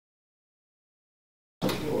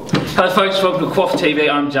Hello folks, welcome to Qwoff TV.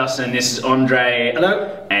 I'm Justin, this is Andre.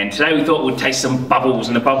 Hello. And today we thought we'd taste some bubbles,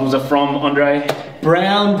 and the bubbles are from, Andre?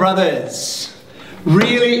 Brown Brothers.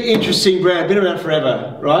 Really interesting brand, been around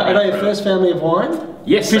forever, right? Are they your first family of wine?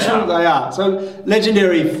 Yes, official, they are. So,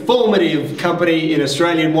 legendary, formative company in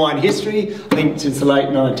Australian wine history, I think since the late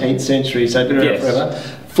 19th century, so been around forever.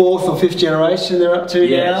 Fourth or fifth generation they're up to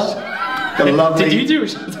now. The lovely, did you do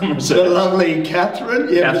some research? The lovely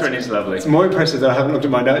Catherine. Yeah, Catherine is lovely. It's more impressive that I haven't looked at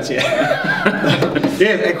my notes yet.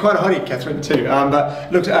 Yeah, and quite a hottie, Catherine, too. But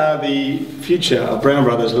look, the future of Brown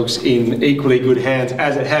Brothers looks in equally good hands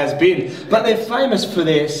as it has been. But they're famous for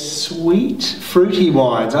their sweet, fruity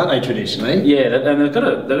wines, aren't they, traditionally? Yeah, and they've got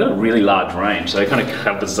a really large range, so it kind of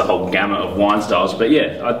covers the whole gamut of wine styles. But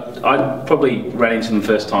yeah, I probably ran into them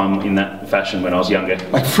first time in that fashion when I was younger.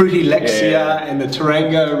 Like Fruity Lexia and the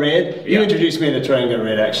Tarango Red. You introduced me to Tarango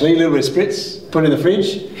Red, actually. A little bit of spritz, put in the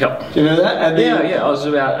fridge. Yep. Do you know that? And yeah, I was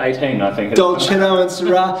about 18, I think. Dolcetto and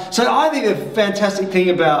Syrah. So I think the fantastic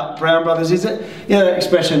thing about Brown Brothers is that, you know, that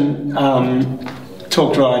expression,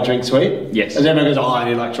 talk dry, drink sweet. Yes. And everyone goes, oh, I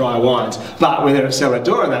need like dry wines. But when they're at cellar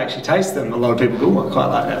door and they actually taste them, a lot of people go, oh, I quite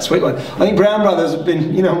like that sweet one. I think Brown Brothers have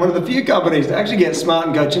been, you know, one of the few companies to actually get smart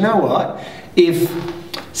and go, do you know what? If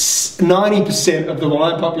 90% of the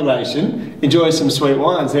wine population enjoys some sweet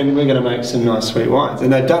wines, then we're going to make some nice sweet wines.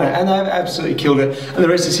 And they've done it, and they've absolutely killed it. And the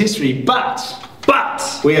rest is history. But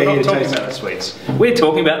we are here to talk about the sweets. We're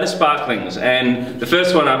talking about the sparklings, and the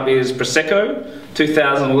first one up is Prosecco,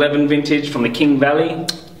 2011 vintage from the King Valley.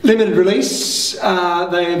 Limited release,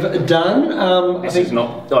 they've done. This is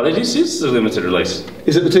not. Oh, this is a limited release.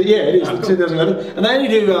 Is it the two? Yeah, it is. The 2011, and they only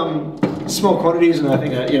do small quantities, and I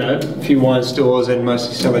think you know, a few wine stores and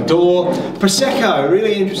mostly cellar door. Prosecco,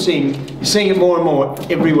 really interesting. You're seeing it more and more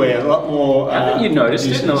everywhere. A lot more. I think you noticed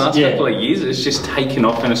it in the last couple of years. It's just taken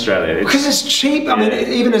off in Australia. Because it's cheap. I mean,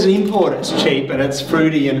 even as an import, it's cheap and it's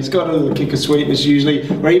fruity and it's got a little kick of sweetness usually.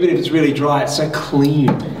 Or even if it's really dry, it's so clean.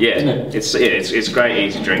 Yeah, isn't it? it's great,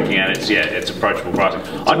 easy drinking, and it's approachable pricing.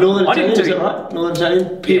 Northern Italian, is that right? Northern Italian,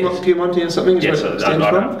 Piemonte or something? Yes, I don't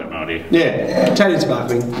have no idea. Yeah, Italian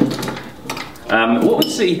sparkling. What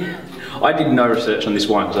was the? I did no research on this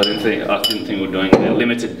wine because I didn't think we were doing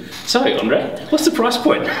limited. So, Andre, what's the price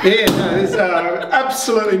point? Yeah, no, there's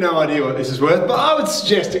absolutely no idea what this is worth, but I would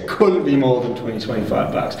suggest it couldn't be more than 20,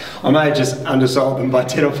 25 bucks. I may have just undersold them by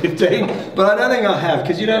 10 or 15, but I don't think I have,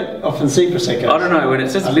 because you don't often see Prosecco. I don't know, when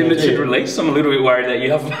it says limited release, I'm a little bit worried that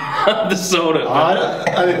you have undersold it. I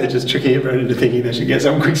think they're just tricking everyone into thinking they should get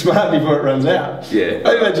something quick smart before it runs out. Yeah.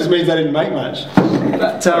 I think that just means they didn't make much.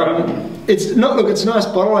 But it's not, look, it's a nice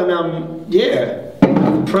bottle, and yeah,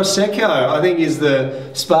 Prosecco I think is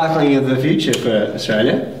the sparkling of the future for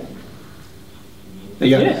Australia. There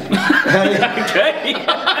you go. Yeah. Okay.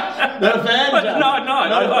 Not a fan? No,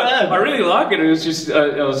 I really like it. It was just,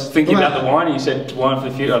 I was thinking about the wine, and you said wine for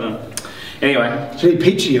the future, I don't know. Anyway. It's really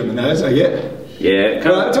peachy on the nose, I get. Yeah.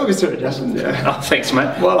 Talk us through it, Justin. Oh, thanks,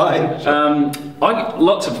 mate. Well, I get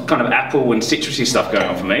lots of kind of apple and citrusy stuff going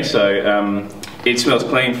on for me, so it smells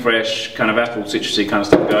clean, fresh, kind of apple, citrusy kind of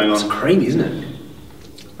stuff going on. It's creamy, isn't it?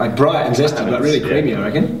 Like bright and zesty, but really creamy, I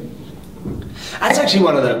reckon. That's actually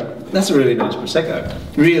one of the, that's a really nice Prosecco.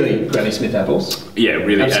 Really Granny Smith apples. Yeah,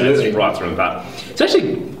 really, absolutely. And it's right through the gut. It's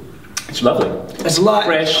actually, it's lovely. It's light,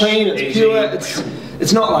 fresh, clean, it's easy. pure,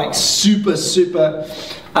 it's not like super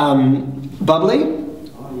bubbly,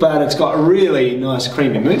 but it's got a really nice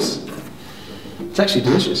creamy mousse. It's actually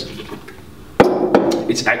delicious.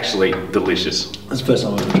 It's actually delicious. That's the first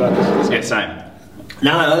time I've ever tried this. Yeah, same.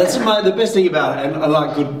 No, that's the best thing about it, and I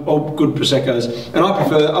like good Proseccos, and I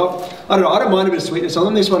prefer, I don't know, I don't mind a bit of sweetness on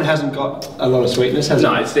them. This one hasn't got a lot of sweetness, has it?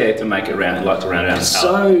 No, it's there to make it round, like to round it out. It's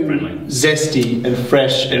so zesty and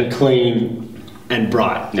fresh and clean and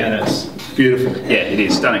bright, and it's beautiful. Yeah, it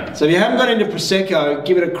is stunning. So if you haven't got into Prosecco,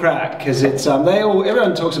 give it a crack, because it's,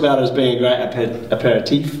 everyone talks about it as being a great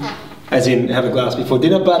aperitif, as in have a glass before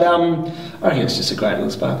dinner, but I reckon it's just a great little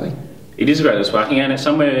sparkling. It is a great little sparkling, and it's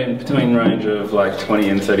somewhere in between range of like 20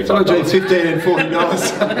 and 35 dollars. $15 and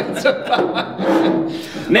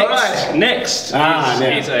 $40. Next is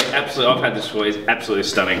absolutely, I've had this before, it's absolutely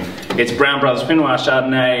stunning. It's Brown Brothers Pinot Noir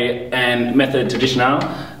Chardonnay and Method Traditional,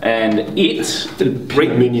 and it...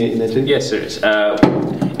 Mignon in there too? Yes, there is.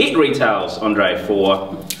 It retails, Andre,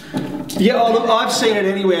 for... Yeah, look, I've seen it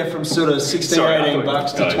anywhere from sort of 16, 18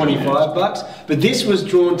 bucks to 25 bucks, but this was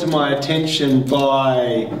drawn to my attention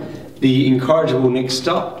by the incorrigible Nick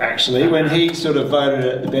Stott, actually, when he sort of voted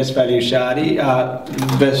it the best value shardy,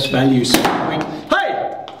 best value sparkling.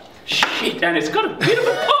 Hey! Shit, and it's got a bit of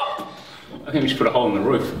a pop! I think we should put a hole in the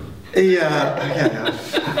roof. Yeah, okay.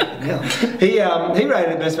 He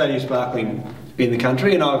rated best value sparkling in the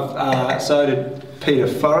country, and so did Peter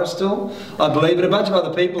Forrestal, I believe, and a bunch of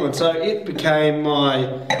other people, and so it became my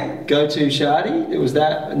go-to shardy. It was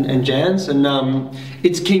that and Jan's, and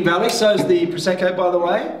it's King Valley. So is the Prosecco, by the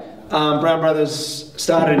way. Brown Brothers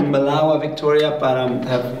started in Malawa, Victoria, but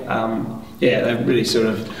they really sort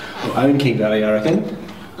of own King Valley, I reckon.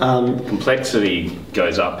 Complexity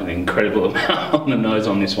goes up an incredible amount on the nose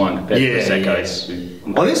on this one compared to Prosecco's.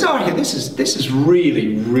 Well, this is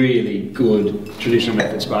really, really good traditional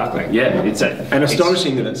method sparkling. Yeah, and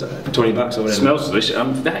astonishing that it's $20 or whatever. It smells delicious.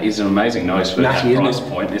 That is an amazing nose for that price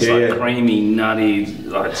point. It's like creamy, nutty,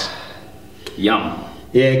 like it's yum.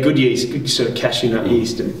 Yeah, good yeast, good sort of cashew nut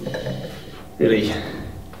yeast, and really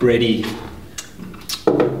bready.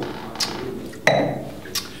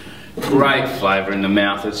 Great flavour in the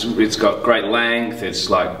mouth. It's got great length. It's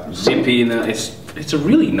like zippy in the. It's a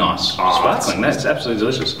really nice sparkling. That's absolutely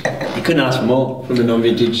delicious. You couldn't ask for more from the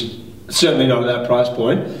non-vintage. Certainly not at that price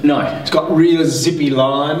point. No. It's got real zippy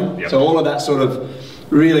lime. So all of that sort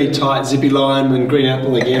of really tight zippy lime and green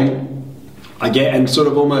apple again. I get, and sort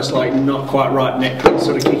of almost like not quite ripe nectar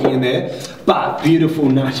sort of kicking in there, but beautiful,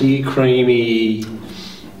 nutty, creamy.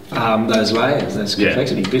 Those layers, those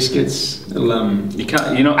complexity biscuits.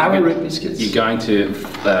 You're not arrowroot biscuits. You're going to.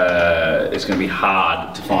 It's going to be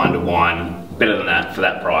hard to find a wine better than that for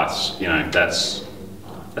that price. You know, that's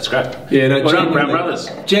great. Yeah, no, well done, Brown Brothers.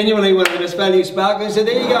 Genuinely one of the best value sparklers. So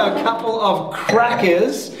there you go, a couple of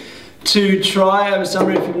crackers to try over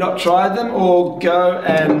summer if you've not tried them, or go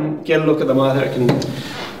and get a look at them. I reckon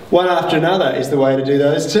one after another is the way to do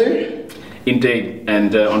those two. Indeed,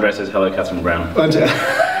 and Andre says hello, Catherine Brown.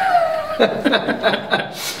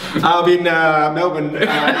 I'm in Melbourne.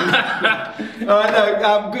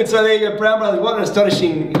 Good. So there you go, Brown Brothers. What an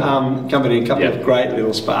astonishing company. A couple of great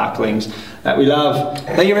little sparklings that we love.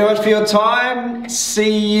 Thank you very much for your time.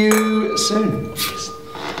 See you soon.